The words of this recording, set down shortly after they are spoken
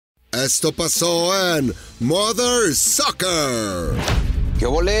Esto pasó en Mother Soccer. ¿Qué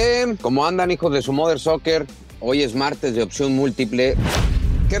volé? ¿Cómo andan, hijos de su Mother Soccer? Hoy es martes de Opción Múltiple.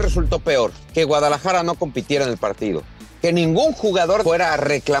 ¿Qué resultó peor? Que Guadalajara no compitiera en el partido. Que ningún jugador fuera a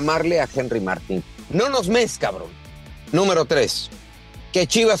reclamarle a Henry Martín. No nos mes, cabrón. Número 3. Que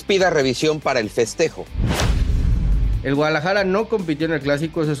Chivas pida revisión para el festejo. El Guadalajara no compitió en el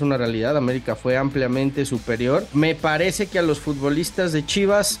Clásico, eso es una realidad. América fue ampliamente superior. Me parece que a los futbolistas de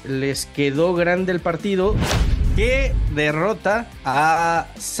Chivas les quedó grande el partido. ¿Qué derrota ha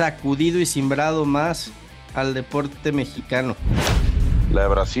sacudido y cimbrado más al deporte mexicano? La de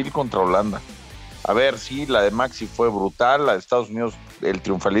Brasil contra Holanda. A ver, sí, la de Maxi fue brutal, la de Estados Unidos, el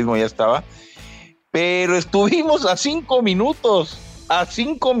triunfalismo ya estaba, pero estuvimos a 5 minutos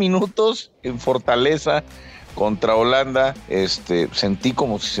en Fortaleza contra Holanda. Sentí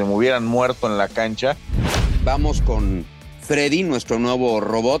como si se me hubieran muerto en la cancha. Vamos con Freddy, nuestro nuevo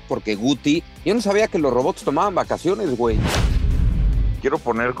robot, porque Guti... Yo no sabía que los robots tomaban vacaciones, güey. Quiero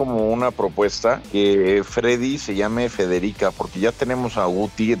poner como una propuesta que Freddy se llame Federica, porque ya tenemos a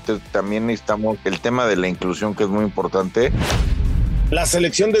Guti, entonces también necesitamos el tema de la inclusión, que es muy importante. La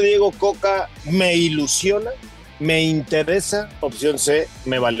selección de Diego Cocca me ilusiona, me interesa. Opción C,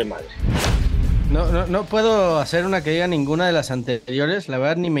 me vale madre. No puedo hacer una que diga ninguna de las anteriores. La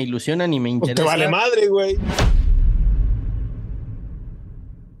verdad, ni me ilusiona ni me interesa. Te vale madre, güey.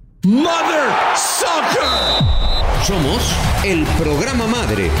 Mother Soccer. Somos el programa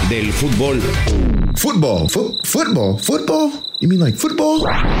madre del fútbol. Football. You mean like football?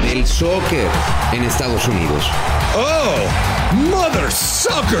 Del soccer en Estados Unidos. Oh, Mother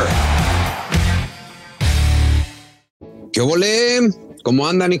Soccer. ¿Qué volé? ¿Cómo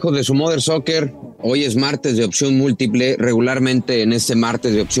andan, hijos de su Mother Soccer? Hoy es martes de Opción Múltiple. Regularmente en este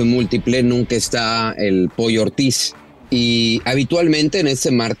martes de Opción Múltiple nunca está el Pollo Ortiz. Y habitualmente en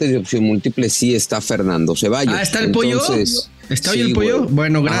este martes de Opción Múltiple sí está Fernando Ceballos. ¿Está el Pollo? ¿Está hoy el Pollo? Güey.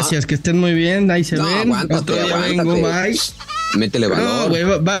 Bueno, gracias, que estén muy bien. Ahí se ven. Otro día vengo, bye. Métele valor. No, güey,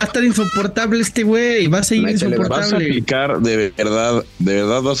 va a estar insoportable este güey. Va a seguir insoportable. ¿Vas a aplicar, de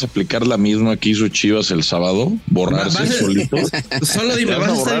verdad vas a aplicar la misma que hizo Chivas el sábado? ¿Borrarse solito? Solo dime,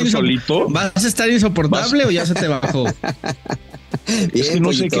 ¿vas a estar insoportable o ya se te bajó? Es que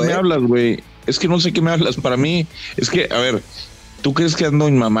no sé qué me hablas, güey. Es que no sé qué me hablas. Para mí, es que, a ver, ¿tú crees que ando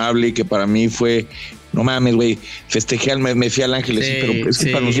inmamable y que para mí fue, no mames, güey, festejé, me fui al Ángeles, sí, pero es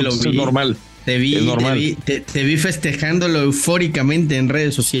que para nosotros es normal. Te vi festejándolo eufóricamente en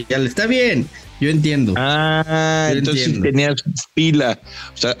redes sociales. Está bien, yo entiendo. Entonces sí tenías pila.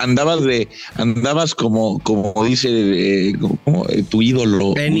 O sea, andabas como dice tu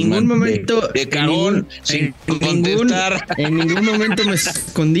ídolo. En ningún momento. De cagón, sin contestar. En ningún momento me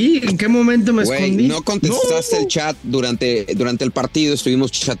escondí. ¿En qué momento me escondí? No contestaste el chat durante el partido.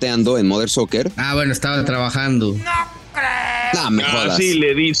 Estuvimos chateando en Mother Soccer. Bueno, estaba trabajando. No me jodas. Así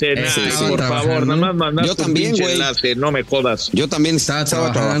le dicen, por favor, nada más mandaste. Yo también, güey. No me jodas. Yo también estaba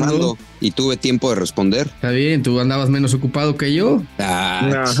trabajando y tuve tiempo de responder. Está bien, tú andabas menos ocupado que yo.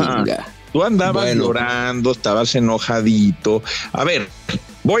 Chinga. Tú andabas llorando, estabas enojadito. A ver,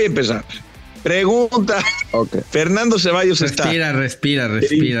 voy a empezar. Pregunta. Okay. Fernando Ceballos respira.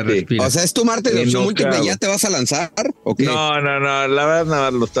 O sea, ¿es tu martes de Opción Múltiple? ¿Ya te vas a lanzar? ¿O qué? No, la verdad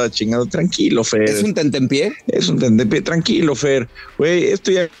nada lo estaba chingando. Tranquilo, Fer. ¿Es un tentempié? Tranquilo, Fer. Güey, esto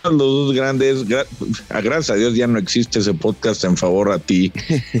ya los dos grandes. Gracias a Dios ya no existe ese podcast en favor a ti.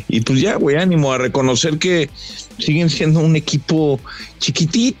 Y pues ya, güey, ánimo a reconocer que siguen siendo un equipo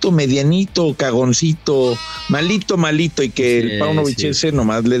chiquitito, medianito, cagoncito, malito, y que el Paunovic ese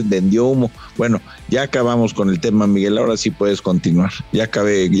nomás les vendió humo. Bueno, ya acabamos con el tema, Miguel, ahora sí puedes continuar. Ya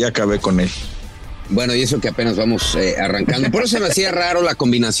acabé con él. Bueno, y eso que apenas vamos arrancando. Por eso se me hacía raro la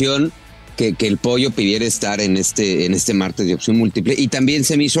combinación que el Pollo pidiera estar en este martes de Opción Múltiple. Y también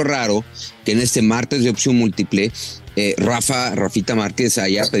se me hizo raro que en este martes de Opción Múltiple Rafita Márquez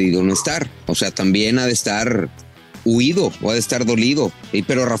haya pedido no estar. O sea, también ha de estar huido o ha de estar dolido.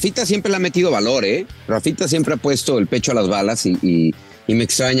 Pero Rafita siempre le ha metido valor, ¿eh? Rafita siempre ha puesto el pecho a las balas y me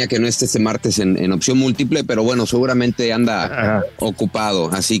extraña que no esté este martes en Opción Múltiple, pero bueno, seguramente anda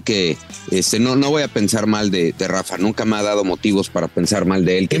ocupado. Así que no voy a pensar mal de Rafa. Nunca me ha dado motivos para pensar mal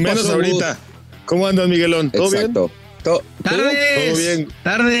de él. ¿Qué menos pasó, ahorita? ¿Cómo andas, Miguelón? ¿Todo Exacto. bien? ¿Todo bien?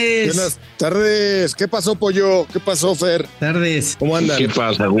 Buenas tardes. ¿Qué pasó, Pollo? ¿Qué pasó, Fer? Tardes. ¿Cómo andan? ¿Qué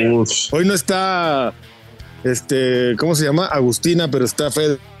pasa, Gus? Hoy no está, ¿cómo se llama? Agustina, pero está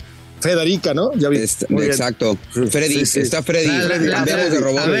Federica, ¿no? Ya vi. Exacto. Freddy, sí. Está Freddy. Cambiamos de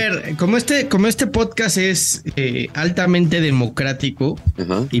robot. A ver, como este podcast es altamente democrático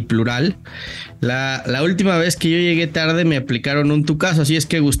y plural, la última vez que yo llegué tarde me aplicaron un tucazo, así es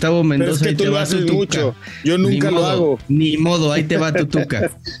que Gustavo Mendoza, ahí te va tu tuca. Mucho. Yo nunca lo hago. Ni modo, ahí te va tu tuca.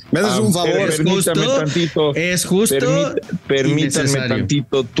 Me haces un favor. Es justo. Permítanme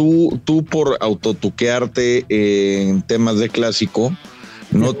tantito. Tú por autotuquearte en temas de clásico,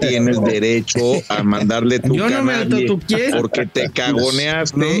 no tienes derecho a mandarle tu Yo no me autotuqué porque te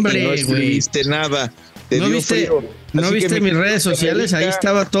cagoneaste y no escribiste nada. ¿No viste mis redes sociales? Ahí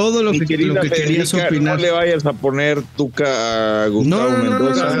estaba todo lo que querías opinar. No le vayas a poner tuca a Gustavo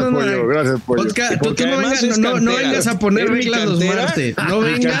Mendoza. Gracias, Pollo. No vengas a poner reglas los martes. No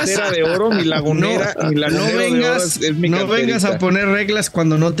vengas. Cantera de oro, mi lagunera, no vengas a poner reglas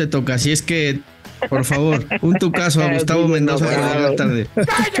cuando no te toca. Así es que, por favor, un tucazo a Gustavo Mendoza por llegar tarde.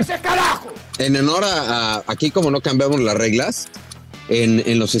 ¡Cállese, carajo! En honor a aquí, como no cambiamos las reglas,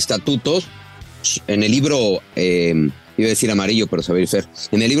 en los estatutos, en el libro, iba a decir amarillo, pero saber Fer,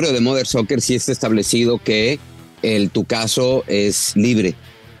 en el libro de Mother Soccer sí está establecido que el tucazo es libre.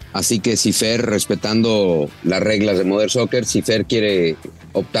 Así que si Fer, respetando las reglas de Mother Soccer, si Fer quiere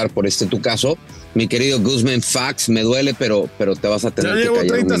optar por este tucazo, mi querido Guzmán Fax, me duele, pero te vas a tener que callar. Ya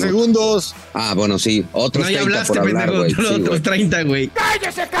llevo 30 segundos. Ah, bueno, sí, otros 30 por hablar, güey. Otros 30, güey.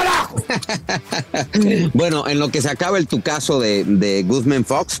 ¡Cállese, carajo! Bueno, en lo que se acaba el tucazo de Guzmán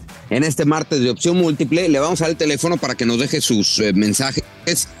Fox, en este martes de Opción Múltiple, le vamos a dar el teléfono para que nos deje sus mensajes.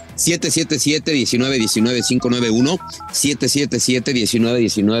 777-1919-591,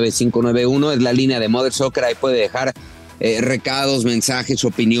 777-1919-591, es la línea de Mother Soccer, ahí puede dejar recados, mensajes,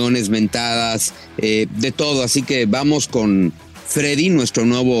 opiniones, mentadas, de todo. Así que vamos con Freddy, nuestro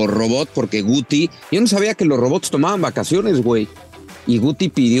nuevo robot, porque Guti, yo no sabía que los robots tomaban vacaciones, güey. Y Guti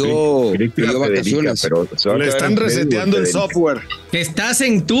pidió vacaciones. Pero le están reseteando el software. Que estás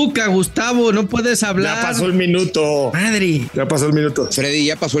en tuca, Gustavo, no puedes hablar. Ya pasó el minuto. Madre. Ya pasó el minuto. Freddy,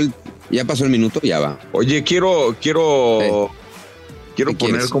 ya pasó el minuto, ya va. Oye, quiero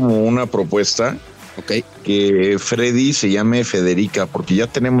poner como una propuesta. Okay. Que Freddy se llame Federica, porque ya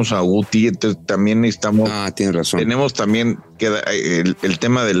tenemos a Guti, entonces también necesitamos. Tienes razón. Tenemos también el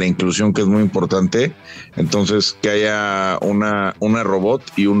tema de la inclusión, que es muy importante. Entonces, que haya una robot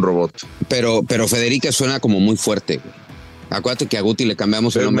y un robot. Pero Federica suena como muy fuerte. Acuérdate que a Guti le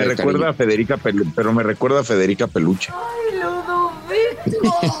cambiamos el nombre. Me recuerda a Federica, pero me recuerda a Federica Peluche. ¡Ay,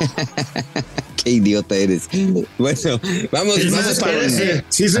 Ludovico! Qué idiota eres. Bueno, vamos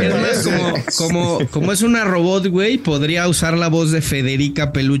como es una robot, güey, podría usar la voz de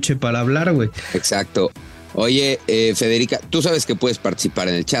Federica Peluche para hablar, güey. Exacto. Oye, Federica, tú sabes que puedes participar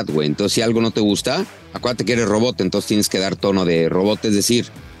en el chat, güey. Entonces, si algo no te gusta, acuérdate que eres robot, entonces tienes que dar tono de robot. Es decir,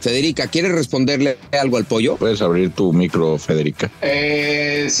 Federica, ¿quieres responderle algo al pollo? Puedes abrir tu micro, Federica.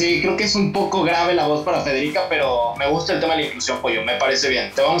 Sí, creo que es un poco grave la voz para Federica, pero me gusta el tema de la inclusión, pollo. Me parece bien.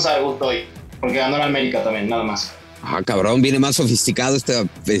 Te vamos a dar gusto hoy. Porque ganó la América también, nada más. Cabrón, viene más sofisticado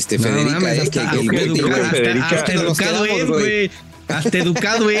Federica. Hasta educado es, güey. Hasta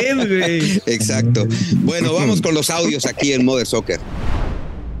educado es, güey. Exacto. Bueno, vamos con los audios aquí en Mother Soccer.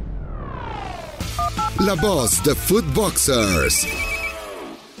 La voz de Footboxers.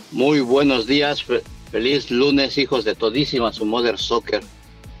 Muy buenos días, feliz lunes, hijos de todísima su Mother Soccer.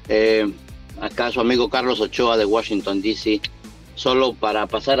 Acá su amigo Carlos Ochoa de Washington, D.C. Solo para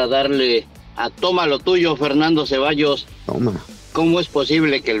pasar a darle a toma lo tuyo, Fernando Ceballos. Toma. ¿Cómo es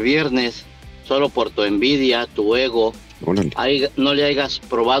posible que el viernes, solo por tu envidia, tu ego, no le hayas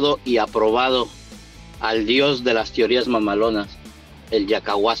probado y aprobado al dios de las teorías mamalonas, el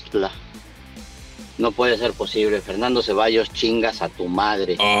Yacahuastla? No puede ser posible. Fernando Ceballos, chingas a tu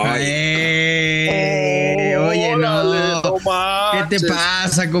madre. Oye, no. ¿Qué te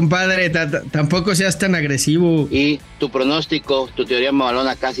pasa, compadre? Tampoco seas tan agresivo. Y tu pronóstico, tu teoría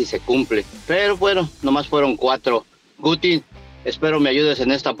mamalona casi se cumple. Pero bueno, nomás fueron 4. Guti, espero me ayudes en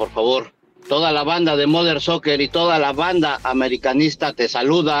esta, por favor. Toda la banda de Mother Soccer y toda la banda americanista te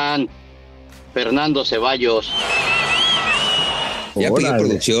saludan. Fernando Ceballos. Ya pidió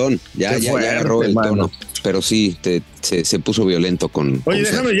producción, ya agarró el tono, pero sí, se puso violento con... Oye,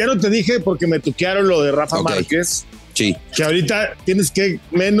 déjame, ya no te dije porque me tuquearon lo de Rafa Márquez. Sí. Que ahorita tienes que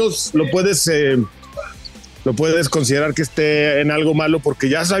menos, lo puedes considerar que esté en algo malo, porque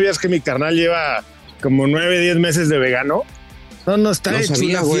ya sabías que mi carnal lleva como 9, 10 meses de vegano. No está hecho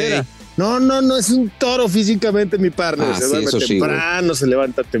una fiera. No, es un toro físicamente, mi partner. Se duerme temprano, se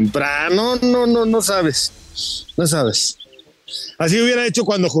levanta temprano. No sabes. Así hubiera hecho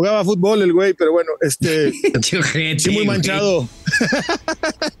cuando jugaba fútbol el güey, pero bueno, sí, muy manchado.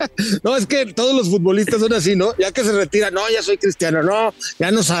 No, es que todos los futbolistas son así, ¿no? Ya que se retiran, no, ya soy cristiano, no,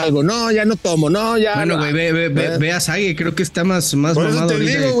 ya no salgo, no, ya no tomo, no, ya. Bueno, güey, ve a Sague, creo que está más mamado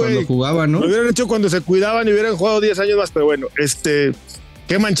ahorita que cuando jugaba, ¿no? Lo hubieran hecho cuando se cuidaban y hubieran jugado 10 años más, pero bueno,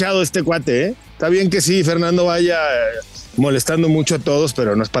 qué manchado este cuate, ¿eh? Está bien que sí, Fernando vaya molestando mucho a todos,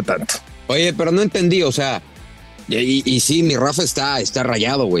 pero no es para tanto. Oye, pero no entendí, o sea, y sí, mi Rafa está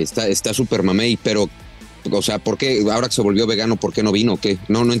rayado, güey, está súper mamey, pero, o sea, ¿por qué ahora que se volvió vegano, por qué no vino? ¿Qué?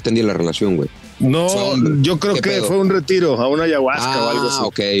 No entendí la relación, güey. No, yo creo que fue un retiro a una ayahuasca o algo así.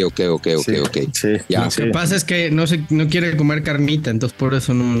 Ok. Sí, ya. Lo que pasa es que no quiere comer carnita, entonces por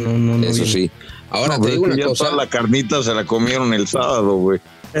eso no eso viene. sí. Ahora te digo una cosa. Toda la carnita se la comieron el sábado, güey.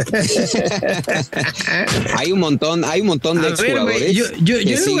 Hay un montón de exjugadores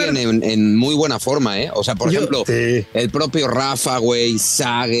que siguen en muy buena forma, ¿eh? O sea, por ejemplo, el propio Rafa, güey,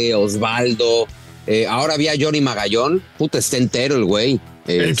 Sague, Osvaldo. Ahora vi a Johnny Magallón. Puta, está entero el güey.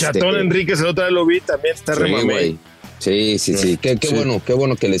 El Chatón Enríquez, el otro día lo vi, también está remamey. Sí. Qué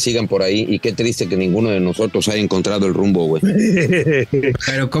bueno que le sigan por ahí y qué triste que ninguno de nosotros haya encontrado el rumbo, güey.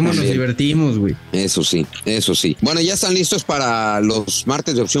 Pero cómo nos divertimos, güey. Eso sí. Bueno, ¿ya están listos para los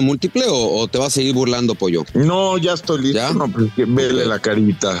martes de opción múltiple o te vas a seguir burlando, Pollo? No, ya estoy listo. ¿Ya? No, pues vele la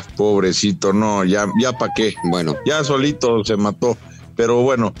carita, pobrecito. No, ya pa' qué. Bueno. Ya solito se mató. Pero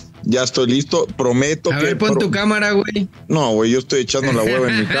bueno, ya estoy listo. Prometo a ver, pon tu cámara, güey. No, güey, yo estoy echando la hueva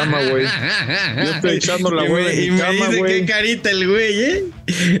en mi cama, güey. Yo estoy echando la hueva en mi cama, güey. Qué carita el güey, ¿eh?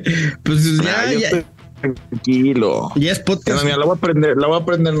 Pues ya. Estoy tranquilo. Ya es podcast. Mira, la voy a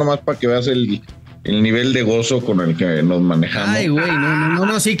prender nomás para que veas el nivel de gozo con el que nos manejamos. Ay, güey,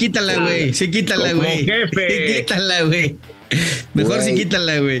 no, sí quítala, güey. Sí quítala, güey. Jefe. Sí quítala, güey. Mejor sí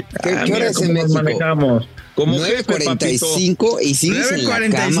quítala, güey. ¿Qué hora es en México? Manejamos. Como 9:45 y sigues en la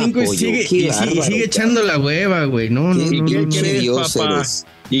cama, y sigue echando la hueva, güey. No. ¿Y qué crees, papá?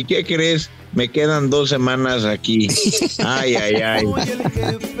 ¿Y qué crees? Me quedan 2 semanas aquí. Ay.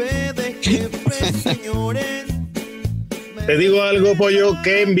 Te digo algo, Pollo,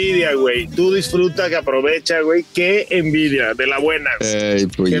 qué envidia, güey. Tú disfruta, que aprovecha, güey. Qué envidia, de la buena. Qué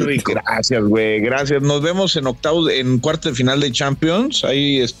rico. Gracias, güey. Gracias. Nos vemos en cuarto de final de Champions.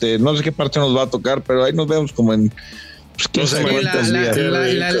 Ahí, no sé qué parte nos va a tocar, pero ahí nos vemos como en 15 días.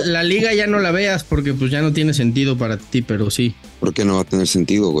 La liga ya no la veas porque pues ya no tiene sentido para ti, pero sí. ¿Por qué no va a tener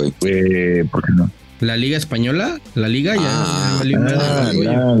sentido, güey? ¿Por qué no? ¿La Liga Española? ¿La Liga ya?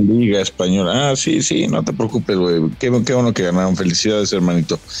 La Liga Española. Sí, no te preocupes, güey. Qué bueno que ganaron. Felicidades,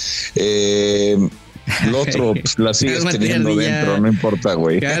 hermanito. El otro, pues, la sigues teniendo dentro, no importa,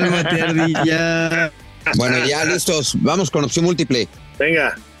 güey. Cálmate, ardilla. Bueno, ya listos. Vamos con opción múltiple.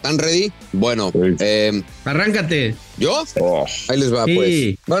 Venga. ¿Están ready? Bueno. Arráncate. ¿Yo? Ahí les va,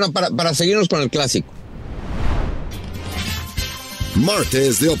 pues. Bueno, para seguirnos con el clásico.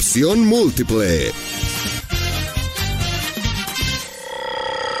 Martes de opción múltiple.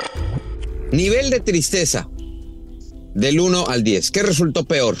 Nivel de tristeza del 1 al 10. ¿Qué resultó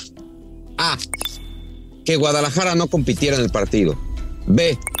peor? A. Que Guadalajara no compitiera en el partido.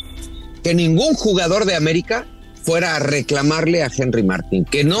 B. Que ningún jugador de América fuera a reclamarle a Henry Martín.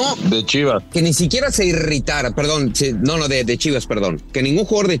 Que no... De Chivas. Que ni siquiera se irritara. Perdón. De Chivas, perdón. Que ningún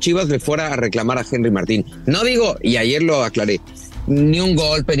jugador de Chivas le fuera a reclamar a Henry Martín. No digo, y ayer lo aclaré, ni un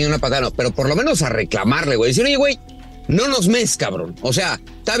golpe, ni una patada, no, pero por lo menos a reclamarle, güey. Decir, oye, güey, no nos mes, cabrón. O sea,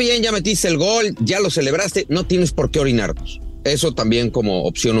 está bien, ya metiste el gol, ya lo celebraste, no tienes por qué orinarnos. Eso también como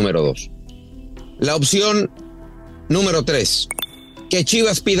opción número 2. La opción número 3, que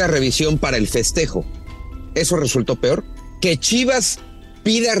Chivas pida revisión para el festejo. Eso resultó peor. Que Chivas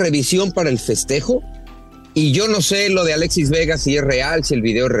pida revisión para el festejo. Y yo no sé lo de Alexis Vega, si es real, si el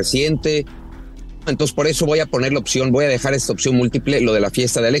video es reciente. Entonces por eso voy a dejar esta opción múltiple, lo de la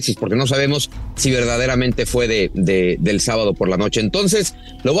fiesta de Alexis, porque no sabemos si verdaderamente fue del sábado por la noche. Entonces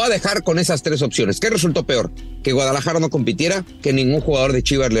lo voy a dejar con esas 3 opciones. ¿Qué resultó peor? Que Guadalajara no compitiera, que ningún jugador de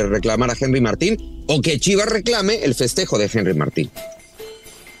Chivas le reclamara a Henry Martín, o que Chivas reclame el festejo de Henry Martín.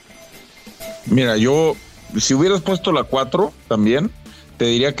 Mira, yo, si hubieras puesto la 4 también, te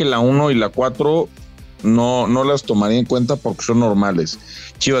diría que la 1 y la 4 no las tomaría en cuenta porque son normales.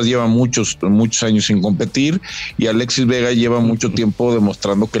 Chivas lleva muchos años sin competir y Alexis Vega lleva mucho tiempo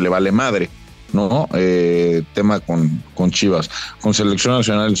demostrando que le vale madre, ¿no? Tema con Chivas. Con selección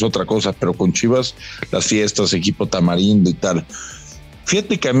nacional es otra cosa, pero con Chivas, las fiestas, equipo tamarindo y tal.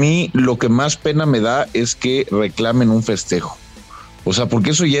 Fíjate que a mí lo que más pena me da es que reclamen un festejo. O sea, porque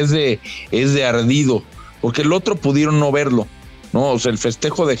eso ya es de ardido. Porque el otro pudieron no verlo, ¿no? O sea, el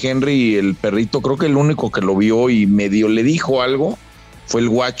festejo de Henry y el perrito, creo que el único que lo vio y medio le dijo algo fue el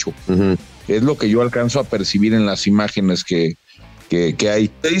guacho. Uh-huh. Es lo que yo alcanzo a percibir en las imágenes que que hay.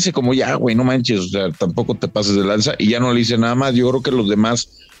 Te dice como ya, güey, no manches, o sea, tampoco te pases de lanza, y ya no le dice nada más. Yo creo que los demás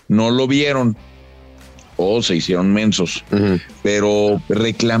no lo vieron o se hicieron mensos. Pero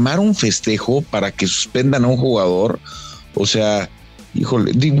reclamar un festejo para que suspendan a un jugador, o sea,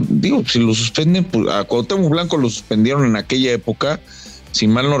 híjole, digo, si lo suspenden, pues a Cuauhtémoc Blanco lo suspendieron en aquella época, si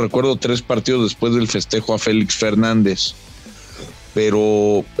mal no recuerdo, 3 partidos después del festejo a Félix Fernández.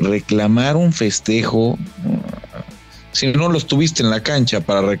 Pero reclamar un festejo, si no lo estuviste en la cancha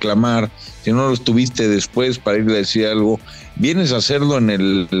para reclamar, si no lo estuviste después para irle a decir algo, vienes a hacerlo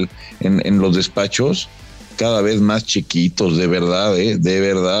en los despachos, cada vez más chiquitos, de verdad,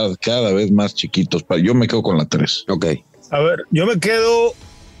 cada vez más chiquitos. Yo me quedo con la 3. Ok. A ver, yo me quedo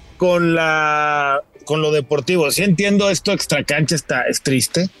con lo deportivo. Sí entiendo esto extracancha, es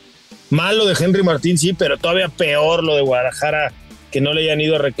triste. Mal lo de Henry Martín, sí, pero todavía peor lo de Guadalajara, que no le hayan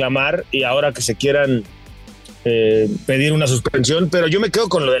ido a reclamar y ahora que se quieran pedir una suspensión. Pero yo me quedo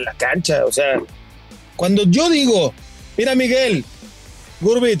con lo de la cancha. O sea, cuando yo digo, mira Miguel,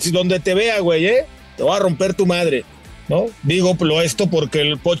 Gurbitz, donde te vea, güey, te voy a romper tu madre, ¿no? Digo esto porque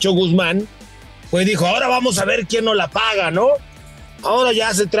el Pocho Guzmán, pues dijo, ahora vamos a ver quién nos la paga, ¿no? Ahora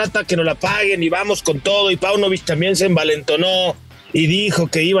ya se trata que nos la paguen y vamos con todo. Y Paunovic también se envalentonó y dijo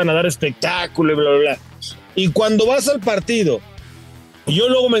que iban a dar espectáculo y bla, bla, bla. Y cuando vas al partido, y yo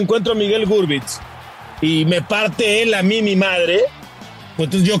luego me encuentro a Miguel Gurbitz y me parte él a mí, mi madre, pues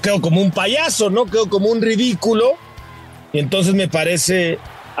entonces yo quedo como un payaso, ¿no? Quedo como un ridículo. Y entonces me parece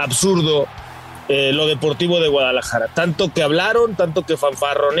absurdo lo deportivo de Guadalajara. Tanto que hablaron, tanto que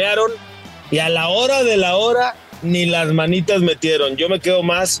fanfarronearon, y a la hora de la hora ni las manitas metieron. Yo me quedo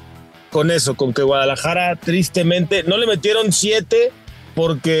más con eso, con que Guadalajara tristemente no le metieron 7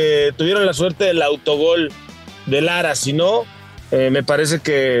 porque tuvieron la suerte del autogol de Lara, si no, me parece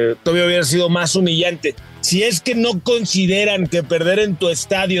que todavía hubiera sido más humillante. Si es que no consideran que perder en tu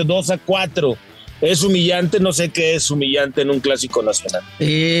estadio 2-4 es humillante, no sé qué es humillante en un clásico nacional.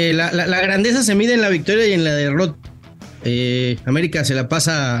 La grandeza se mide en la victoria y en la derrota. América se la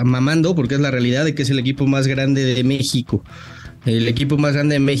pasa mamando porque es la realidad de que es el equipo más grande de México. El equipo más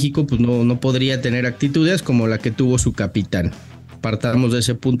grande de México pues no podría tener actitudes como la que tuvo su capitán. Partamos de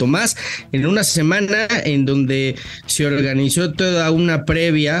ese punto, más en una semana en donde se organizó toda una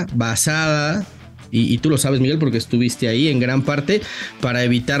previa basada, y tú lo sabes, Miguel, porque estuviste ahí en gran parte, para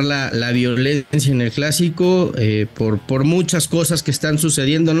evitar la violencia en el Clásico, por muchas cosas que están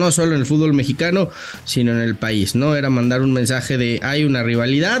sucediendo, no solo en el fútbol mexicano, sino en el país, ¿no? Era mandar un mensaje de hay una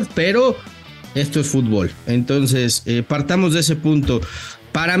rivalidad, pero esto es fútbol. Entonces, partamos de ese punto.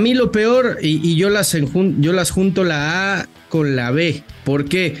 Para mí lo peor, y yo las junto la A con la B. ¿Por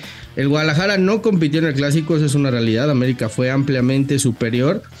qué? El Guadalajara no compitió en el Clásico, esa es una realidad. América fue ampliamente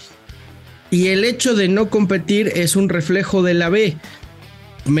superior. Y el hecho de no competir es un reflejo de la B.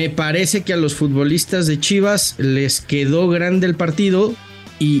 Me parece que a los futbolistas de Chivas les quedó grande el partido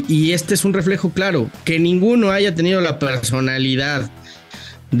y este es un reflejo claro. Que ninguno haya tenido la personalidad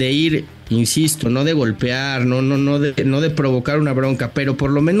de ir, insisto, no de golpear, no de provocar una bronca, pero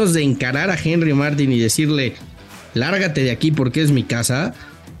por lo menos de encarar a Henry Martin y decirle, lárgate de aquí porque es mi casa,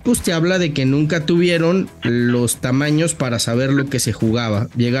 pues te habla de que nunca tuvieron los tamaños para saber lo que se jugaba.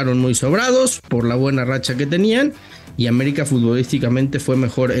 Llegaron muy sobrados por la buena racha que tenían y América futbolísticamente fue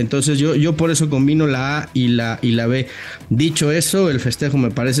mejor. Entonces yo por eso combino la A y la B. Dicho eso, el festejo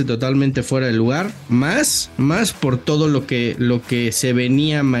me parece totalmente fuera de lugar, más por todo lo que se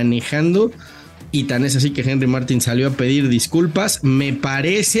venía manejando, y tan es así que Henry Martin salió a pedir disculpas, me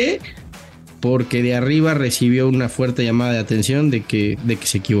parece, porque de arriba recibió una fuerte llamada de atención de que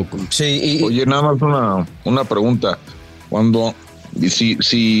se equivocó. Sí, Oye, nada más una pregunta. Cuando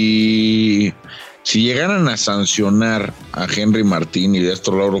si llegaran a sancionar a Henry Martín, y de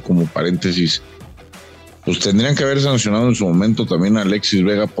esto lo abro como paréntesis, pues tendrían que haber sancionado en su momento también a Alexis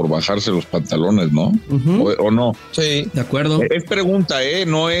Vega por bajarse los pantalones, ¿no? Uh-huh. ¿O no? Sí, de acuerdo. Es pregunta,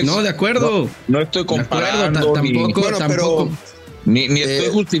 no es. No, de acuerdo. No estoy comparando. Tampoco. Pero ni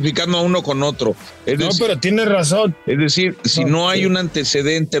estoy justificando a uno con otro. Pero tienes razón. Es decir, si no hay un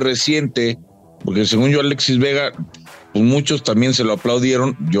antecedente reciente, porque según yo Alexis Vega, pues muchos también se lo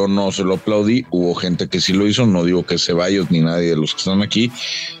aplaudieron, yo no se lo aplaudí, hubo gente que sí lo hizo, no digo que Ceballos ni nadie de los que están aquí,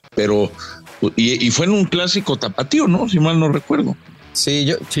 pero y fue en un clásico tapatío, ¿no? Si mal no recuerdo.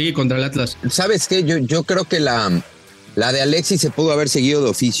 Sí, contra el Atlas. ¿Sabes qué? Yo creo que la de Alexis se pudo haber seguido de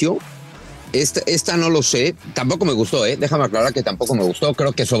oficio. Esta no lo sé, tampoco me gustó, déjame aclarar que tampoco me gustó,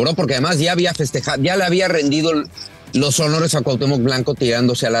 creo que sobró porque además ya había festejado, ya le había rendido los honores a Cuauhtémoc Blanco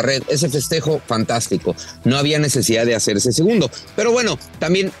tirándose a la red. Ese festejo fantástico, no había necesidad de hacerse segundo, pero bueno,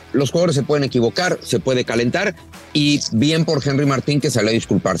 también los jugadores se pueden equivocar, se puede calentar, Y bien por Henry Martín, que salió a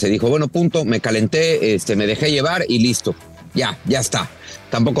disculparse. Dijo, bueno, punto, me calenté, me dejé llevar y listo. Ya está.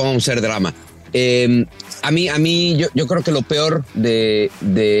 Tampoco vamos a hacer drama. A mí yo creo que lo peor de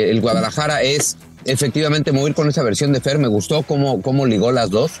el Guadalajara es efectivamente mover con esa versión de Fer. Me gustó cómo ligó las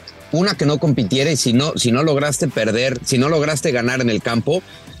dos. Una, que no compitiera, y si no lograste perder, si no lograste ganar en el campo,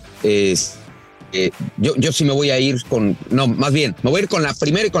 yo sí me voy a ir más bien, me voy a ir con la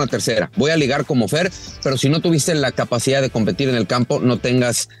primera y con la tercera. Voy a ligar como Fer, pero si no tuviste la capacidad de competir en el campo, no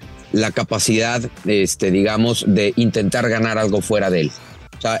tengas la capacidad, digamos, de intentar ganar algo fuera de él.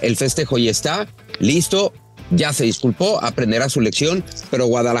 O sea, el festejo ya está, listo, ya se disculpó, aprenderá su lección, pero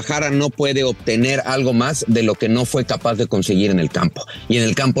Guadalajara no puede obtener algo más de lo que no fue capaz de conseguir en el campo. Y en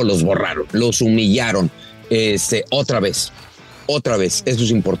el campo los borraron, los humillaron, otra vez, eso es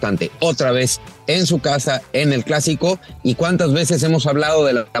importante, otra vez en su casa, en el Clásico. ¿Y cuántas veces hemos hablado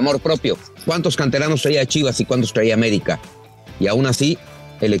del amor propio? ¿Cuántos canteranos traía Chivas y cuántos traía América? Y aún así,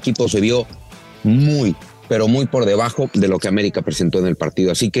 el equipo se vio muy, pero muy por debajo de lo que América presentó en el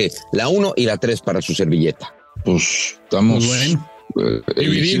partido. Así que la 1 y la 3 para su servilleta. Pues estamos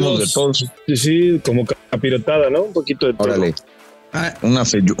divididos de todos. Sí, como capirotada, ¿no? Un poquito de todo. Órale. Una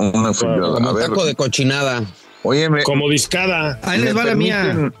feyada. Como taco de cochinada. Óyeme. Como discada. Ahí les va la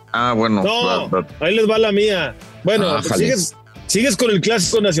mía. Bueno. No, ahí les va la mía. Bueno, ¿sigues con el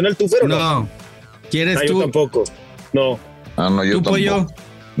Clásico Nacional tú, Fer, o no? No. ¿Quieres tú? Yo tampoco. No. No, yo ¿Tú, tampoco. Pollo?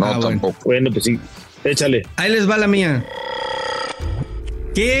 No, tampoco. Bueno, pues sí. Échale. Ahí les va la mía.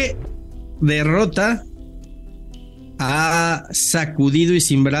 ¿Qué derrota ha sacudido y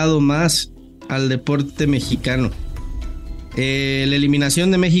simbrado más al deporte mexicano? La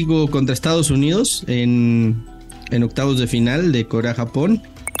eliminación de México contra Estados Unidos en octavos de final de Corea-Japón.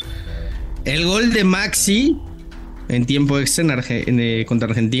 El gol de Maxi en tiempo extra contra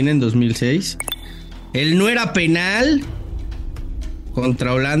Argentina en 2006. El no era penal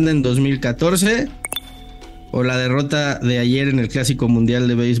contra Holanda en 2014. O la derrota de ayer en el Clásico Mundial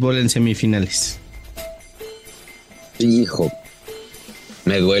de Béisbol en semifinales. Hijo,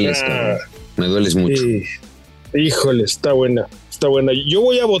 me dueles, cabrón. Me dueles mucho. Híjole, está buena. Yo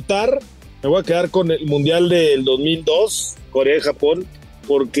voy a votar, me voy a quedar con el Mundial del 2002, Corea y Japón,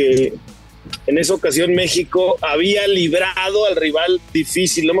 porque en esa ocasión México había librado al rival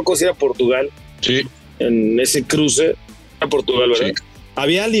difícil, no me acuerdo si era Portugal. Sí. En ese cruce, era Portugal, ¿verdad? Sí.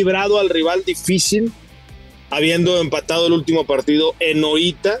 Había librado al rival difícil, habiendo empatado el último partido en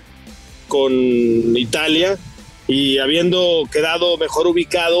Oita con Italia, y habiendo quedado mejor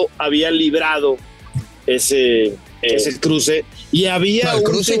ubicado, había librado ese cruce, y había el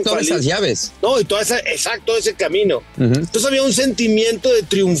cruce y todas esas llaves. No, y todo ese camino. Uh-huh. Entonces había un sentimiento de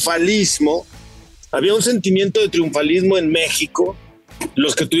triunfalismo, en México.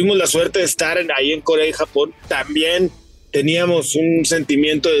 Los que tuvimos la suerte de estar ahí en Corea y Japón, también teníamos un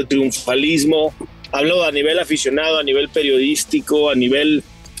sentimiento de triunfalismo. Hablo a nivel aficionado, a nivel periodístico, a nivel...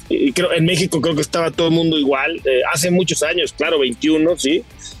 en México creo que estaba todo el mundo igual. Hace muchos años, claro, 21, sí.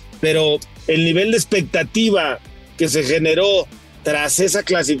 Pero el nivel de expectativa que se generó tras esa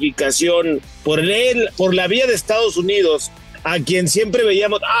clasificación por la vía de Estados Unidos, a quien siempre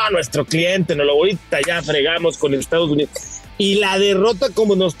veíamos, nuestro cliente, nos lo ahorita ya fregamos con Estados Unidos. Y la derrota,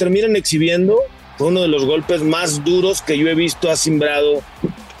 como nos terminan exhibiendo, fue uno de los golpes más duros que yo he visto, ha simbrado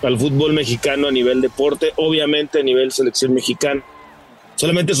al fútbol mexicano a nivel deporte, obviamente a nivel selección mexicana,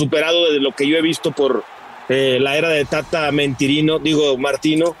 solamente superado de lo que yo he visto por la era de Tata Martino,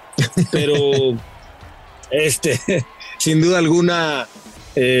 pero sin duda alguna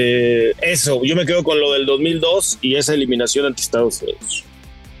eso, yo me quedo con lo del 2002 y esa eliminación ante Estados Unidos.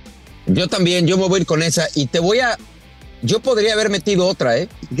 Yo también, yo me voy a ir con esa, y yo podría haber metido otra,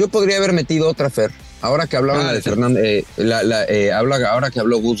 Fer. Ahora que hablaban de Fernando, ahora que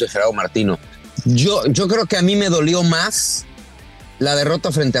habló Gus de Gerardo Martino, yo creo que a mí me dolió más la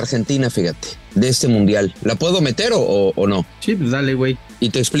derrota frente a Argentina, fíjate, de este mundial. ¿La puedo meter o no? Sí, pues dale, güey. Y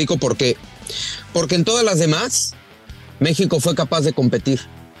te explico por qué. Porque en todas las demás, México fue capaz de competir.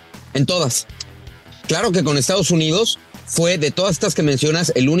 En todas. Claro que con Estados Unidos fue, de todas estas que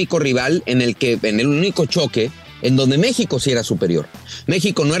mencionas, el único rival en el único choque en donde México sí era superior.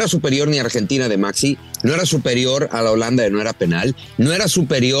 México no era superior ni a Argentina de Maxi, no era superior a la Holanda de no era penal, no era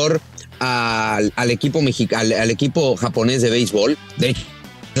superior al equipo japonés de béisbol, de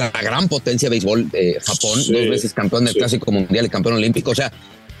la gran potencia de béisbol de Japón, sí, 2 veces campeón del Clásico Mundial y campeón olímpico. O sea,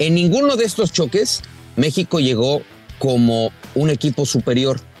 en ninguno de estos choques México llegó como un equipo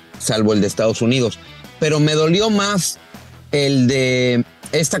superior, salvo el de Estados Unidos. Pero me dolió más el de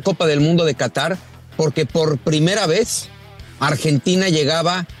esta Copa del Mundo de Qatar, porque por primera vez Argentina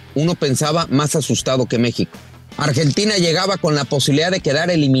llegaba, uno pensaba, más asustado que México. Argentina llegaba con la posibilidad de quedar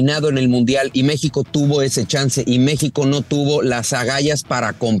eliminado en el Mundial y México tuvo ese chance y México no tuvo las agallas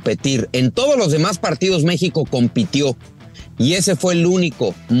para competir. En todos los demás partidos México compitió y ese fue el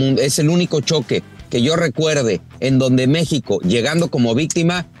único choque que yo recuerde en donde México, llegando como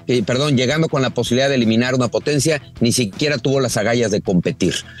víctima, llegando con la posibilidad de eliminar una potencia, ni siquiera tuvo las agallas de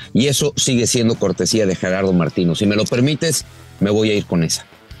competir. Y eso sigue siendo cortesía de Gerardo Martino. Si me lo permites, me voy a ir con esa.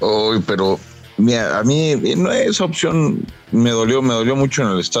 Pero mira, a mí esa opción me dolió mucho en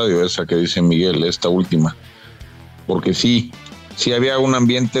el estadio, esa que dice Miguel, esta última. Porque sí había un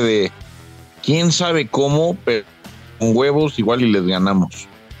ambiente de quién sabe cómo, pero con huevos igual y les ganamos.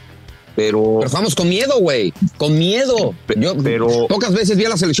 Pero vamos con miedo, güey, con miedo. Yo pocas veces vi a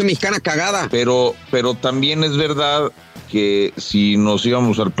la selección mexicana cagada. Pero también es verdad que si nos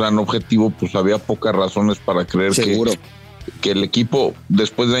íbamos al plan objetivo, pues había pocas razones para creer que el equipo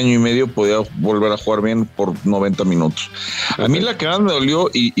después de año y medio podía volver a jugar bien por 90 minutos. A mí la que más me dolió,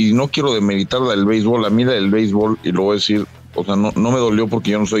 y no quiero demeritar la del béisbol, a mí la del béisbol, y lo voy a decir, o sea, no me dolió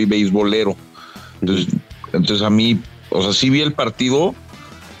porque yo no soy beisbolero. Entonces a mí, o sea, sí vi el partido,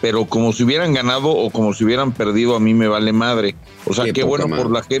 pero como si hubieran ganado o como si hubieran perdido, a mí me vale madre. O sea, qué bueno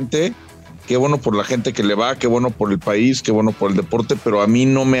por la gente, qué bueno por la gente que le va, qué bueno por el país, qué bueno por el deporte, pero a mí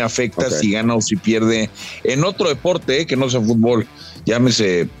no me afecta si gana o si pierde en otro deporte, que no sea fútbol.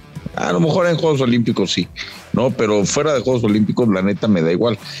 Llámese, a lo mejor en Juegos Olímpicos sí, ¿no? Pero fuera de Juegos Olímpicos, la neta me da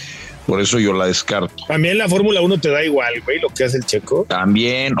igual. Por eso yo la descarto. También la Fórmula 1 te da igual, güey, lo que hace el Checo.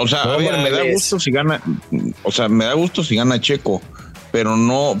 También, o sea, me da gusto si gana Checo, pero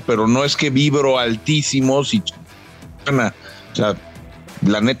no es que vibro altísimo si gana. O sea,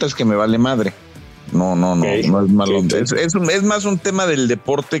 la neta es que me vale madre. No es malo. Es más un tema del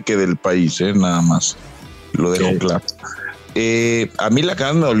deporte que del país, nada más. Lo dejo claro. A mí la que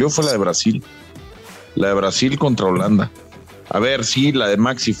más me dolió fue la de Brasil. La de Brasil contra Holanda. A ver, sí, la de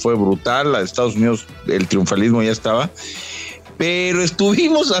Maxi fue brutal, la de Estados Unidos, el triunfalismo ya estaba, pero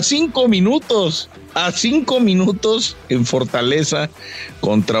estuvimos a 5 minutos en Fortaleza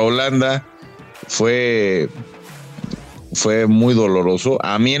contra Holanda. Fue muy doloroso.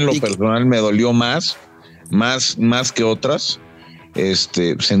 A mí en lo personal me dolió más que otras.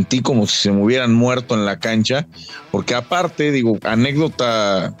 Sentí como si se me hubieran muerto en la cancha, porque aparte, digo,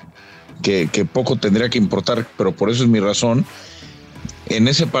 anécdota que poco tendría que importar, pero por eso es mi razón. En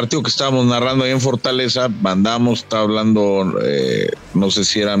ese partido que estábamos narrando ahí en Fortaleza, estaba hablando, no sé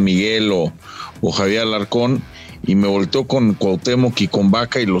si era Miguel o Javier Alarcón, y me volteó con Cuauhtémoc y con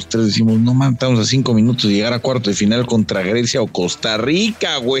Vaca, y los tres decimos, no mames, estamos a 5 minutos de llegar a cuarto de final contra Grecia o Costa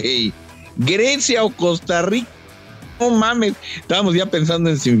Rica, güey. Grecia o Costa Rica. No mames, estábamos ya pensando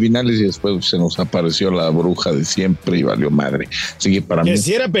en semifinales y después se nos apareció la bruja de siempre y valió madre. Así que para mí. Que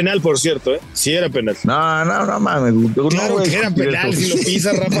sí era penal, por cierto, Sí era penal. No mames. Claro que era penal, si lo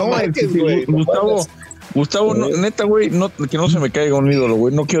pisa Rafa Márquez, güey. Gustavo, neta, güey, que no se me caiga un ídolo,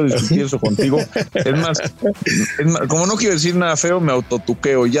 güey. No quiero discutir eso contigo. Es más, como no quiero decir nada feo, me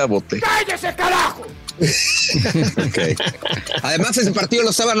autotuqueo, ya voté. ¡Cállese, carajo! Okay. Además, ese partido lo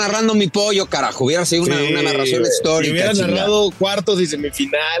estaba narrando mi pollo, carajo. Hubiera sido una narración histórica. Y hubiera narrado cuartos y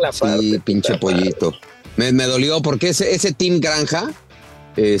semifinal, aparte. Sí, pinche pollito. Me dolió porque ese Team Granja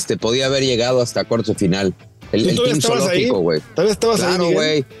podía haber llegado hasta cuartos de final. El team zoológico, güey. Todavía estabas ahí. Claro,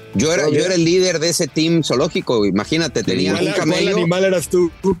 güey. Yo era el líder de ese team zoológico. Imagínate, tenía un camello. ¿Cuál animal eras tú?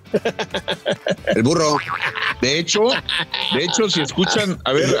 El burro. De hecho, si escuchan,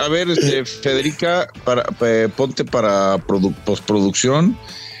 a ver, Federica, ponte para postproducción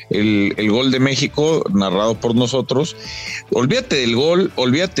el gol de México narrado por nosotros. Olvídate del gol,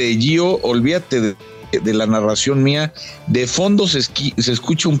 olvídate de Gio, olvídate de la narración mía. De fondo se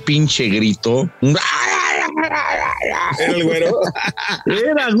escucha un pinche grito. ¿Era el güero?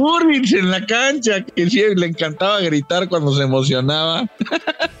 Era Gurvitz en la cancha, que sí le encantaba gritar cuando se emocionaba.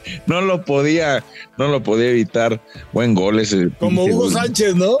 No lo podía evitar. Buen gol ese. Como Hugo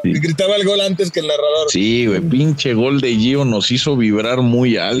Sánchez, ¿no? Sí. Gritaba el gol antes que el narrador. Sí, güey, pinche gol de Gio nos hizo vibrar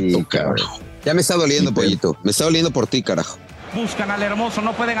muy alto, sí, carajo. Ya me está doliendo, pollito. Me está doliendo por ti, carajo. Buscan al hermoso,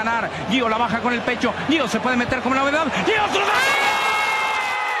 no puede ganar. Gio la baja con el pecho. Gio se puede meter como novedad. ¡Gio otro gol!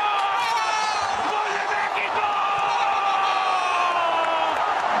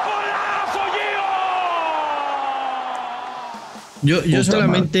 Yo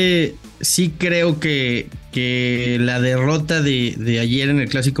solamente sí creo que la derrota de ayer en el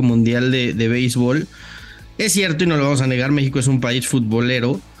Clásico Mundial de béisbol es cierto y no lo vamos a negar, México es un país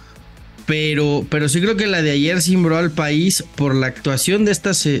futbolero, pero sí creo que la de ayer cimbró al país por la actuación de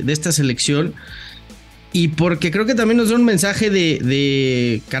esta selección Y porque creo que también nos da un mensaje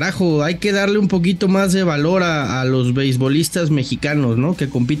de carajo, hay que darle un poquito más de valor a los beisbolistas mexicanos, ¿no? Que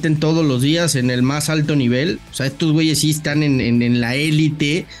compiten todos los días en el más alto nivel. O sea, estos güeyes sí están en la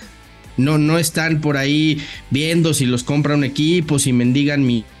élite. No están por ahí viendo si los compra un equipo, si mendigan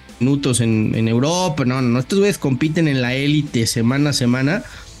minutos en Europa. No, estos güeyes compiten en la élite semana a semana.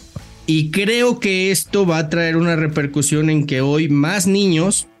 Y creo que esto va a traer una repercusión en que hoy más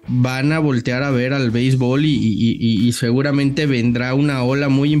niños van a voltear a ver al béisbol y seguramente vendrá una ola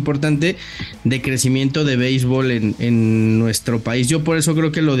muy importante de crecimiento de béisbol en nuestro país. Yo por eso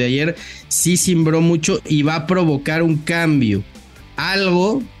creo que lo de ayer sí cimbró mucho y va a provocar un cambio.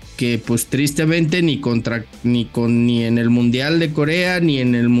 Algo que pues tristemente ni en el Mundial de Corea, ni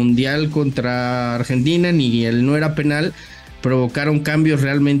en el Mundial contra Argentina, ni el no era penal, provocaron cambios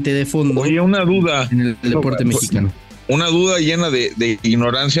realmente de fondo. Oye, una duda en el deporte mexicano. Una duda llena de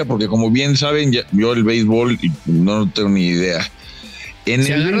ignorancia, porque como bien saben, yo el béisbol no tengo ni idea.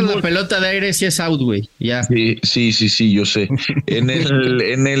 Si agarras la pelota de aire, sí es out, güey. Ya. Sí, yo sé. En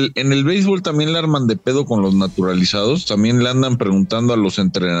el béisbol también le arman de pedo con los naturalizados. También le andan preguntando a los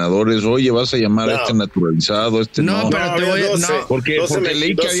entrenadores, oye, ¿vas a llamar a este naturalizado? No, pero te voy a... Porque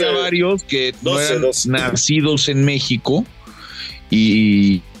leí que había varios que no eran nacidos en México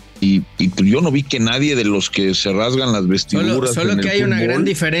y yo no vi que nadie de los que se rasgan las vestiduras. Solo que hay una gran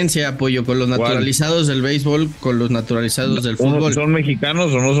diferencia, Apoyo, con los naturalizados del béisbol, con los naturalizados del fútbol. ¿Son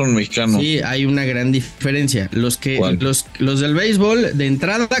mexicanos o no son mexicanos? Sí, hay una gran diferencia. Los del béisbol de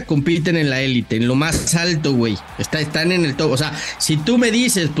entrada compiten en la élite, en lo más alto, güey. Están en el top. O sea, si tú me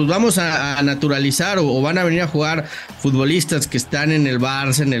dices, pues vamos a naturalizar o van a venir a jugar futbolistas que están en el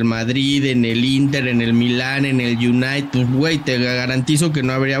Barça, en el Madrid, en el Inter, en el Milán, en el United, pues güey, te garantizo que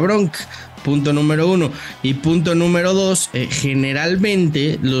no habría bronca. Punto número 1. Y punto número 2,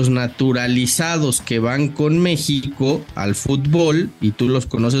 generalmente los naturalizados que van con México al fútbol, y tú los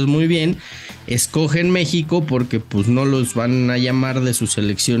conoces muy bien, escogen México porque pues no los van a llamar de sus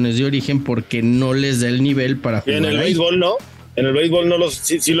selecciones de origen porque no les da el nivel para jugar. En el béisbol no. En el béisbol no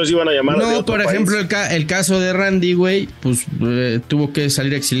sí los iban a llamar. No, por ejemplo, el caso de Randy, güey, pues tuvo que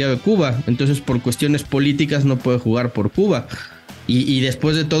salir exiliado de Cuba. Entonces, por cuestiones políticas no puede jugar por Cuba. Y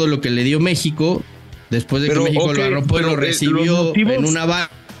después de todo lo que le dio México, después de que México lo arropó y lo recibió en una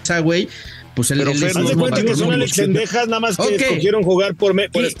balsa, güey, pues él haz de cuenta que son lentejas, nada más que escogieron jugar por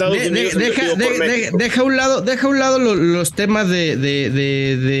Estados Unidos. Deja a un lado los temas de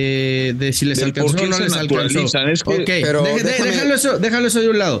si les alcanzó o no les alcanzó. Déjalo eso de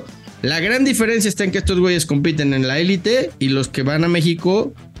un lado. La gran diferencia está en que estos güeyes compiten en la élite y los que van a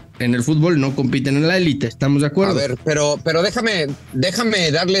México en el fútbol no compiten en la élite. ¿Estamos de acuerdo? A ver, pero déjame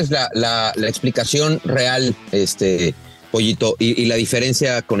darles la explicación real, Pollito, y la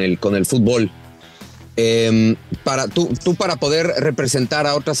diferencia con el fútbol. Para poder representar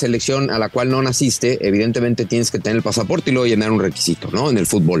a otra selección a la cual no naciste, evidentemente tienes que tener el pasaporte y luego llenar un requisito, ¿no? En el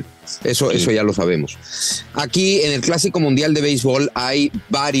fútbol. Eso ya lo sabemos. Aquí en el Clásico Mundial de Béisbol hay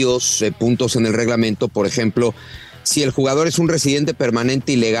varios puntos en el reglamento. Por ejemplo, si el jugador es un residente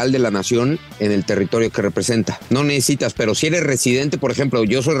permanente y legal de la nación en el territorio que representa. No necesitas, pero si eres residente, por ejemplo,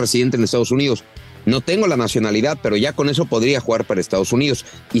 yo soy residente en Estados Unidos, no tengo la nacionalidad, pero ya con eso podría jugar para Estados Unidos.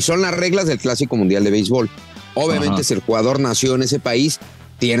 Y son las reglas del Clásico Mundial de Béisbol. Obviamente, si el jugador nació en ese país,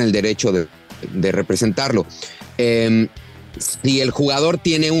 tiene el derecho de representarlo. Si el jugador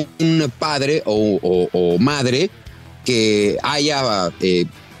tiene un padre o madre que haya...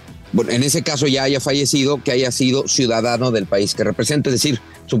 bueno, en ese caso ya haya fallecido, que haya sido ciudadano del país que representa. Es decir,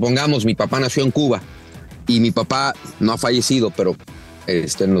 supongamos mi papá nació en Cuba y mi papá no ha fallecido, pero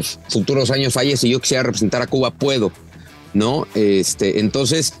en los futuros años fallece y yo quisiera representar a Cuba, puedo, ¿no?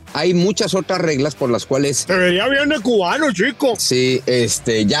 Entonces hay muchas otras reglas por las cuales... Pero ya viene cubano, chico. Sí,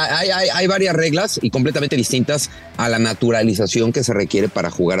 ya hay varias reglas y completamente distintas a la naturalización que se requiere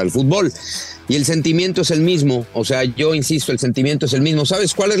para jugar al fútbol. Y el sentimiento es el mismo, o sea, yo insisto, el sentimiento es el mismo.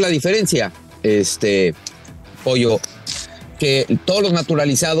 ¿Sabes cuál es la diferencia? Pollo, que todos los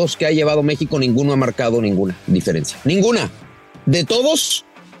naturalizados que ha llevado México, ninguno ha marcado ninguna diferencia. Ninguna. De todos,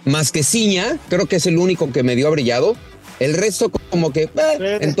 más que Ciña, creo que es el único que medio ha brillado. El resto como que...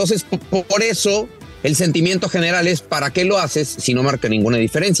 Entonces, por eso, el sentimiento general es, ¿para qué lo haces si no marca ninguna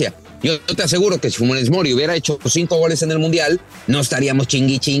diferencia? Yo te aseguro que si Funes Mori hubiera hecho 5 goles en el Mundial, no estaríamos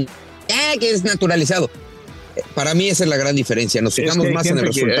chingui que es naturalizado. Para mí esa es la gran diferencia. Nos fijamos más en el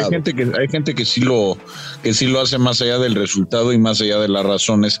resultado. Hay gente que sí lo hace más allá del resultado y más allá de las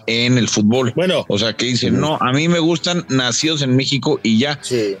razones en el fútbol. Bueno, o sea, que dicen, no, a mí me gustan nacidos en México y ya.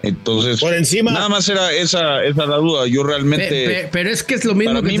 Sí. Entonces, por encima. Nada más era esa la duda. Yo realmente. Pero es que es lo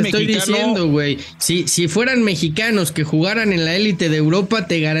mismo que te estoy diciendo, güey. Si fueran mexicanos que jugaran en la élite de Europa,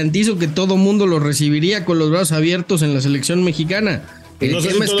 te garantizo que todo mundo los recibiría con los brazos abiertos en la selección mexicana. No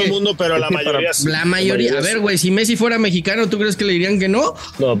sé si todo el mundo, pero la mayoría sí. La mayoría. A ver, güey, si Messi fuera mexicano, ¿tú crees que le dirían que no?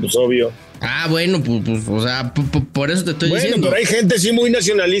 No, pues obvio. Ah, bueno, pues o sea, por eso te estoy diciendo. Bueno, pero hay gente sí muy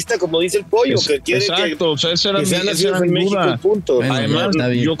nacionalista, como dice el Pollo, que quiere exacto, o sea, esa era sean nacidos en México, punto. Bueno, además,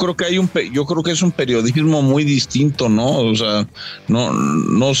 yo creo que yo creo que es un periodismo muy distinto, ¿no? O sea,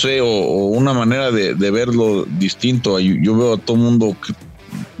 no sé, o una manera de verlo distinto. Yo veo a todo mundo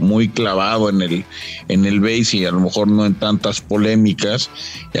muy clavado en el base y a lo mejor no en tantas polémicas,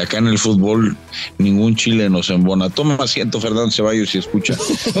 y acá en el fútbol ningún chile nos embona. Toma asiento, Fernando Ceballos, si escucha.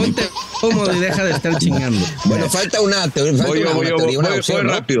 Ponte cómodo y deja de estar chingando. Bueno, falta una teoría. Voy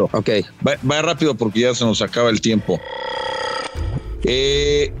rápido. Okay. Va rápido porque ya se nos acaba el tiempo.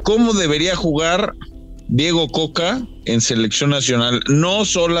 ¿Cómo debería jugar Diego Cocca en selección nacional? No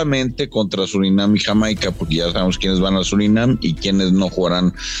solamente contra Surinam y Jamaica, porque ya sabemos quiénes van a Surinam y quiénes no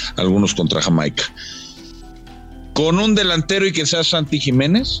jugarán, algunos contra Jamaica. Con un delantero y que sea Santi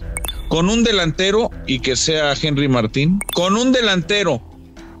Jiménez, con un delantero y que sea Henry Martín, con un delantero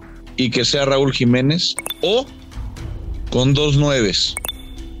y que sea Raúl Jiménez, o con 2 nueves.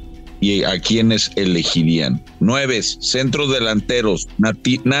 ¿Y a quiénes elegirían? 9, centros delanteros,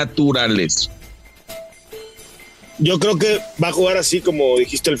 naturales. Yo creo que va a jugar así como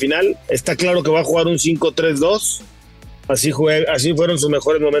dijiste al final. Está claro que va a jugar un 5-3-2. Así fueron sus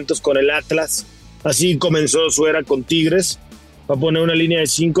mejores momentos con el Atlas. Así comenzó su era con Tigres. Va a poner una línea de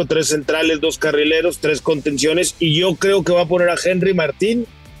 5, 3 centrales, 2 carrileros, 3 contenciones. Y yo creo que va a poner a Henry Martín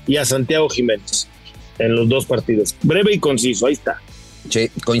y a Santiago Jiménez en los 2 partidos. Breve y conciso, ahí está.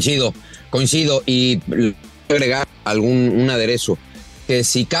 Sí, coincido. Y agregar un aderezo. Que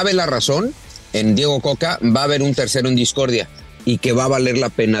si cabe la razón, en Diego Cocca va a haber un tercero en discordia y que va a valer la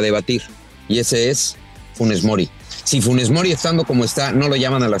pena debatir, y ese es Funes Mori. Si Funes Mori, estando como está, no lo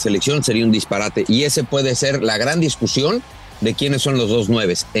llaman a la selección, sería un disparate, y ese puede ser la gran discusión de quiénes son los 2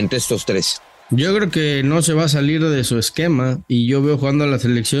 nueves entre estos 3. Yo creo que no se va a salir de su esquema y yo veo jugando a la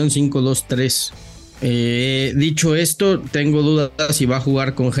selección 5-2-3. Dicho esto, tengo dudas si va a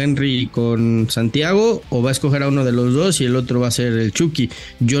jugar con Henry y con Santiago o va a escoger a uno de los dos y el otro va a ser el Chucky.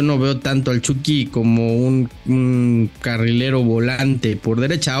 Yo no veo tanto al Chucky como un carrilero volante por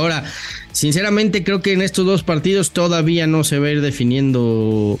derecha. Ahora, sinceramente creo que en estos 2 partidos todavía no se va a ir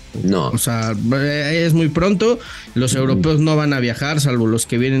definiendo. No. O sea, es muy pronto. Los europeos no van a viajar, salvo los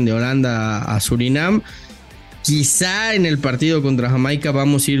que vienen de Holanda a Surinam. Quizá en el partido contra Jamaica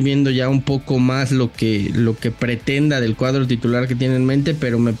vamos a ir viendo ya un poco más lo que pretenda del cuadro titular que tiene en mente,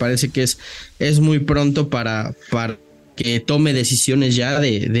 pero me parece que es muy pronto para que tome decisiones ya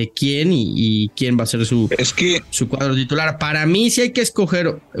de quién y quién va a ser su cuadro titular. Para mí, si hay que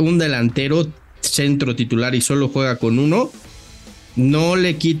escoger un delantero centro titular y solo juega con uno, no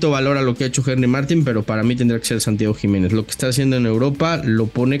le quito valor a lo que ha hecho Henry Martin, pero para mí tendrá que ser Santiago Jiménez. Lo que está haciendo en Europa lo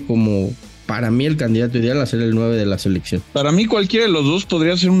pone como, para mí, el candidato ideal a ser el 9 de la selección. Para mí cualquiera de los dos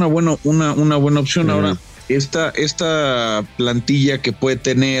podría ser una buena opción. Ahora, esta plantilla que puede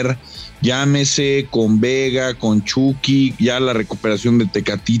tener, llámese con Vega, con Chucky, ya la recuperación de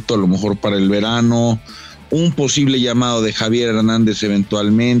Tecatito a lo mejor para el verano, un posible llamado de Javier Hernández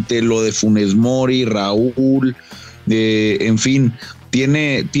eventualmente, lo de Funes Mori, Raúl, en fin,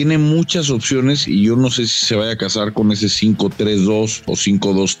 tiene muchas opciones y yo no sé si se vaya a casar con ese 5-3-2 o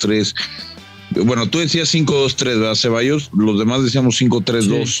 5-2-3. Bueno, tú decías 5-2-3, ¿verdad, Ceballos? Los demás decíamos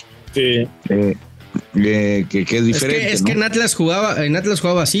 5-3-2. Sí. Que es diferente. Es que en Atlas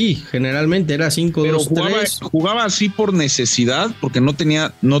jugaba así, generalmente era 5-2-3. Jugaba así por necesidad, porque no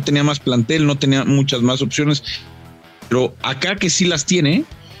tenía más plantel, no tenía muchas más opciones. Pero acá que sí las tiene,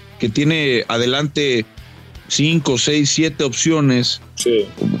 que tiene adelante 5, 6, 7 opciones, sí,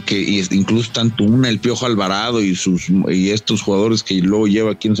 que incluso tanto el Piojo Alvarado y estos jugadores que luego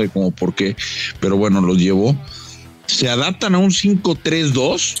lleva, quién sabe cómo por qué, pero bueno, los llevó. Se adaptan a un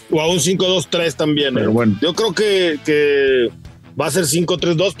 5-3-2 o a un 5-2-3 también. Pero bueno, yo creo que va a ser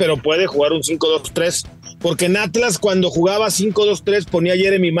 5-3-2, pero puede jugar un 5-2-3, porque en Atlas cuando jugaba 5-2-3 ponía a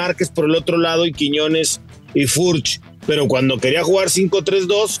Jeremy Márquez por el otro lado y Quiñones y Furch, pero cuando quería jugar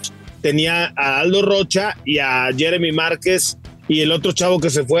 5-3-2 tenía a Aldo Rocha y a Jeremy Márquez y el otro chavo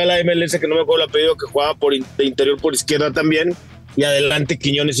que se fue a la MLS, que no me acuerdo el apellido, que jugaba de interior por izquierda también, y adelante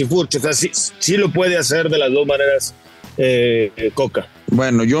Quiñones y Furch. O sea, sí lo puede hacer de las dos maneras Cocca.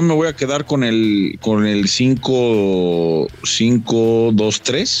 Bueno, yo me voy a quedar con el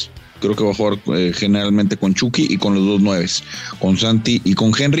 5-2-3. Creo que va a jugar generalmente con Chucky y con los dos nueves, con Santi y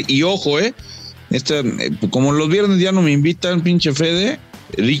con Henry. Y ojo, como los viernes ya no me invitan, pinche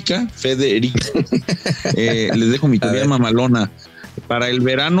Federica, les dejo mi teoría mamalona. Para el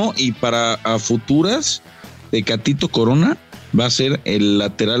verano y para a futuras, Tecatito Corona va a ser el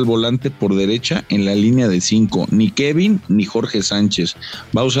lateral volante por derecha en la línea de 5. Ni Kevin ni Jorge Sánchez.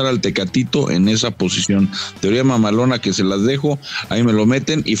 Va a usar al Tecatito en esa posición. Teoría mamalona que se las dejo. Ahí me lo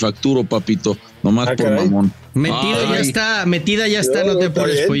meten y facturo, papito. Nomás por mamón. Metida ya está, no te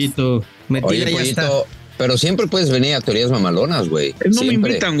apures, pollito. Metida ya está. Pero siempre puedes venir a teorías mamalonas, güey. No me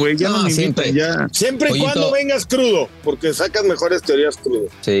invitan, güey. Ya no me invitan, ya. Siempre y cuando vengas crudo, porque sacas mejores teorías crudo.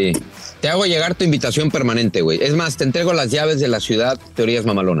 Sí. Te hago llegar tu invitación permanente, güey. Es más, te entrego las llaves de la ciudad, teorías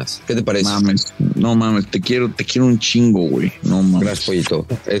mamalonas. ¿Qué te parece? No mames, te quiero un chingo, güey. No mames. Gracias, pollito.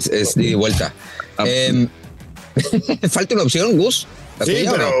 Es de vuelta. ¿Falta una opción, Gus? Sí,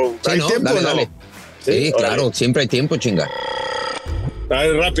 pero hay tiempo, dale. Sí, claro, siempre hay tiempo, chinga. A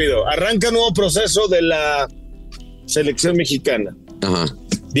ver, rápido. Arranca nuevo proceso de la selección mexicana. Ajá.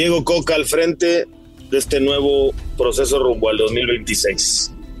 Diego Cocca al frente de este nuevo proceso rumbo al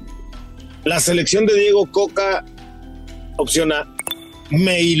 2026. La selección de Diego Cocca, opción A,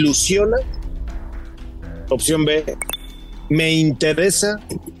 me ilusiona. Opción B, me interesa.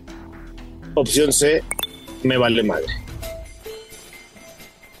 Opción C, me vale madre.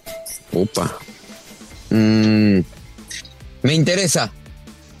 Opa. Me interesa.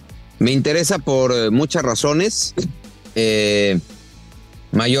 Me interesa por muchas razones.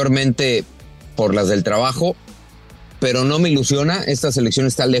 Mayormente por las del trabajo. Pero no me ilusiona. Esta selección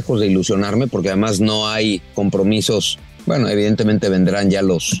está lejos de ilusionarme porque además no hay compromisos. Bueno, evidentemente vendrán ya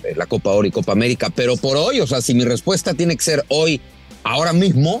la Copa Oro y Copa América, pero por hoy, o sea, si mi respuesta tiene que ser hoy, ahora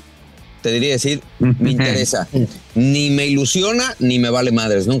mismo, te diría decir, me interesa. Ni me ilusiona, ni me vale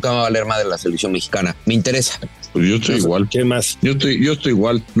madres. Nunca me va a valer madre la selección mexicana. Me interesa. Pues yo estoy igual. ¿Qué más? Yo estoy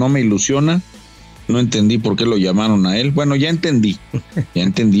igual. No me ilusiona. No entendí por qué lo llamaron a él. Bueno, ya entendí. Ya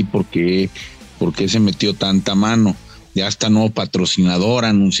entendí por qué se metió tanta mano. Ya hasta nuevo patrocinador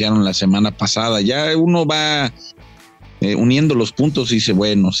anunciaron la semana pasada. Ya uno va uniendo los puntos y dice,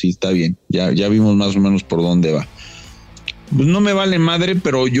 bueno, sí, está bien. Ya vimos más o menos por dónde va. Pues no me vale madre,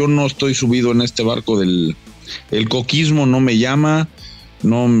 pero yo no estoy subido en este barco del coquismo. No me llama.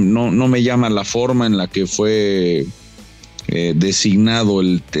 No me llama la forma en la que fue designado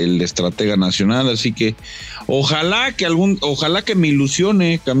el estratega nacional. Así que ojalá que me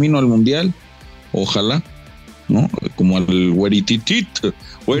ilusione camino al mundial. Ojalá. ¿No? Como al güerititito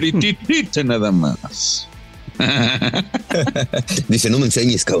nada más. Dice, no me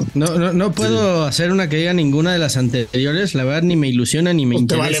enseñes, cabrón. No puedo hacer una que diga ninguna de las anteriores. La verdad, ni me ilusiona ni me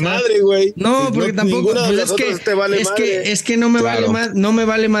interesa. Te vale madre, güey. No, porque tampoco. Pues es que no me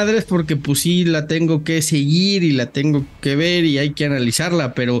vale madres porque pues sí la tengo que seguir y la tengo que ver y hay que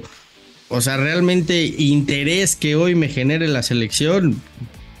analizarla, pero o sea, realmente interés que hoy me genere la selección,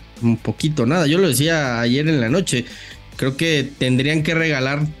 un poquito nada. Yo lo decía ayer en la noche. Creo que tendrían que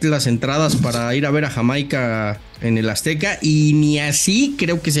regalar las entradas para ir a ver a Jamaica en el Azteca y ni así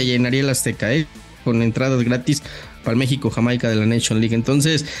creo que se llenaría el Azteca, con entradas gratis para el México-Jamaica de la Nation League.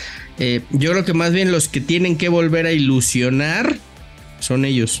 Entonces, yo creo que más bien los que tienen que volver a ilusionar son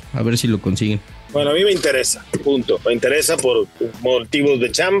ellos, a ver si lo consiguen. Bueno, a mí me interesa, punto. Me interesa por motivos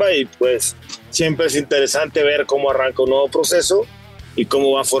de chamba y pues siempre es interesante ver cómo arranca un nuevo proceso y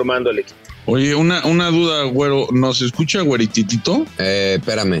cómo va formando el equipo. Oye, una duda, güero, ¿nos escucha güerititito?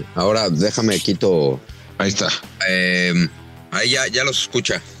 Espérame, ahora déjame quito. Ahí está. Ahí ya los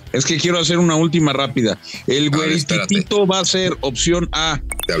escucha. Es que quiero hacer una última rápida. El güerititito va a ser opción A.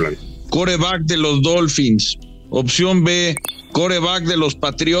 Te hablan. Quarterback de los Dolphins. Opción B, quarterback de los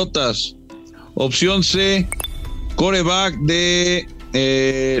Patriotas. Opción C, quarterback de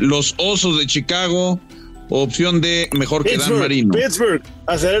los Osos de Chicago. Opción D, mejor que Dan Marino. Pittsburgh,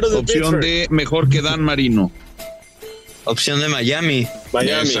 aceleros de Opción Pittsburgh. D, mejor que Dan Marino. Opción de Miami.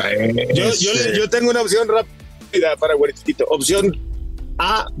 Yo tengo una opción rápida para Güeritito. Opción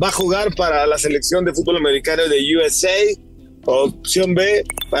A, va a jugar para la selección de fútbol americano de USA. Opción B,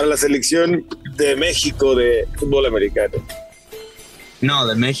 para la selección de México de fútbol americano. No,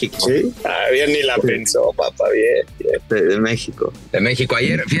 de México. Sí, bien ni la pensó, papá, bien. De México. De México.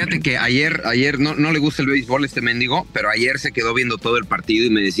 Ayer, fíjate que ayer no le gusta el béisbol este mendigo, pero ayer se quedó viendo todo el partido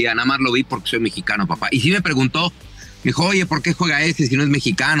y me decía, nada más lo vi porque soy mexicano, papá. Y sí me preguntó, me dijo, oye, ¿por qué juega ese si no es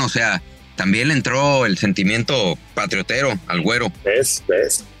mexicano? O sea, también le entró el sentimiento patriotero al güero. ¿Ves?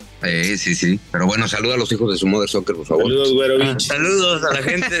 Sí. Pero bueno, saluda a los hijos de su Mother Soccer, por favor. Saludos, güero. Saludos a la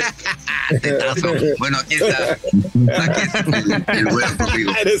gente. Tetazo. Bueno, aquí está. Aquí está el güero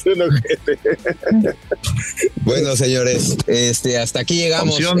conmigo. Eres un ojete. Bueno, señores, hasta aquí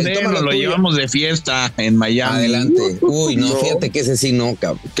llegamos. Opción D, nos lo llevamos de fiesta en Miami. Adelante. Uy, no, fíjate que ese sí no,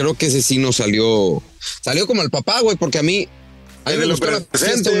 cabrón. Creo que ese sí no salió como el papá, güey, porque a mí me gustó la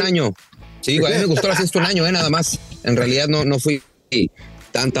fiesta un año. Sí, güey, a mí me gustó la fiesta un año, nada más. En realidad no fui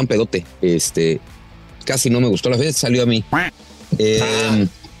tan pedote. Casi no me gustó la fiesta, salió a mí. Oigan,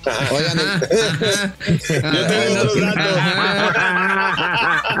 yo tengo los datos.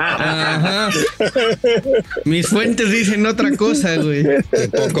 Mis fuentes dicen otra cosa, güey.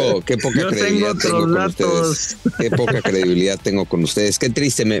 Qué poca credibilidad tengo con ustedes. Qué poca credibilidad tengo con ustedes. Qué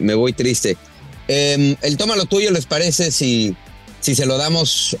triste, me voy triste. El toma lo tuyo, ¿les parece si se lo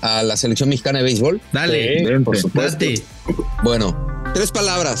damos a la selección mexicana de béisbol? Dale, por supuesto. Date. Bueno, 3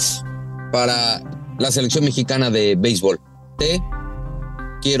 palabras para la selección mexicana de béisbol. Te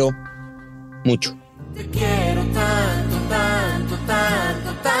quiero mucho. Te quiero tanto, tanto,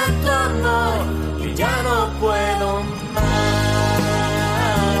 tanto, tanto amor, que ya no puedo más.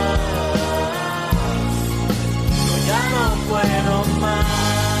 No, ya no puedo más.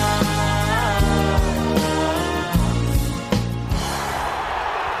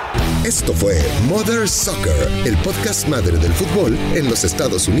 Esto fue Mother Soccer, el podcast madre del fútbol en los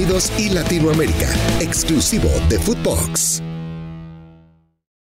Estados Unidos y Latinoamérica, exclusivo de Footbox.